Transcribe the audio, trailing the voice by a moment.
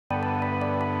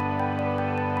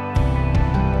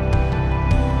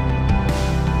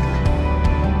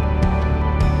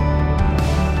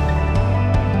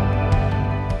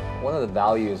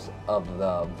values of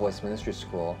the Voice Ministry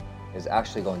School is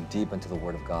actually going deep into the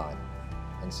Word of God.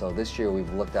 And so this year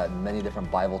we've looked at many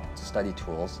different Bible study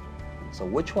tools. So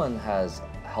which one has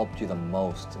helped you the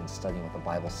most in studying what the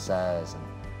Bible says and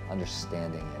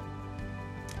understanding it?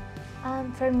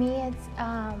 For me, it's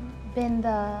been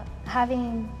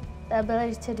having the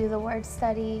ability to do the word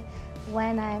study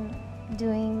when I'm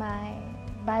doing my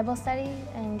Bible study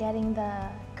and getting the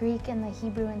Greek and the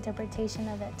Hebrew interpretation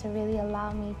of it to really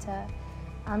allow me to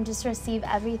just receive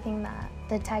everything that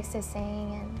the text is saying,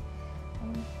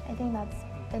 and I think that's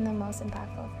been the most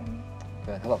impactful for me.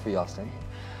 Good. How about for you, Austin?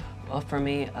 Well, for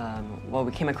me, well,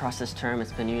 we came across this term,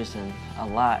 it's been used a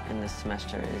lot in this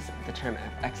semester, is the term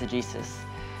exegesis,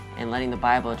 and letting the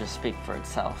Bible just speak for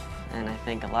itself. And I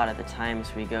think a lot of the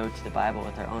times we go to the Bible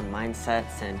with our own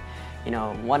mindsets and,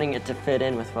 wanting it to fit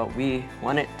in with what we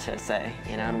want it to say,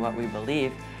 and what we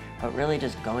believe, but really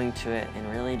just going to it and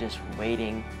really just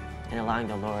waiting and allowing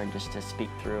the Lord just to speak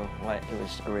through what it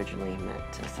was originally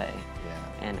meant to say.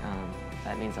 Yeah. And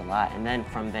that means a lot. And then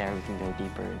from there, we can go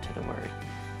deeper into the Word.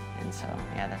 And so,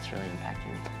 yeah, that's really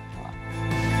impacted me a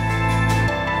lot.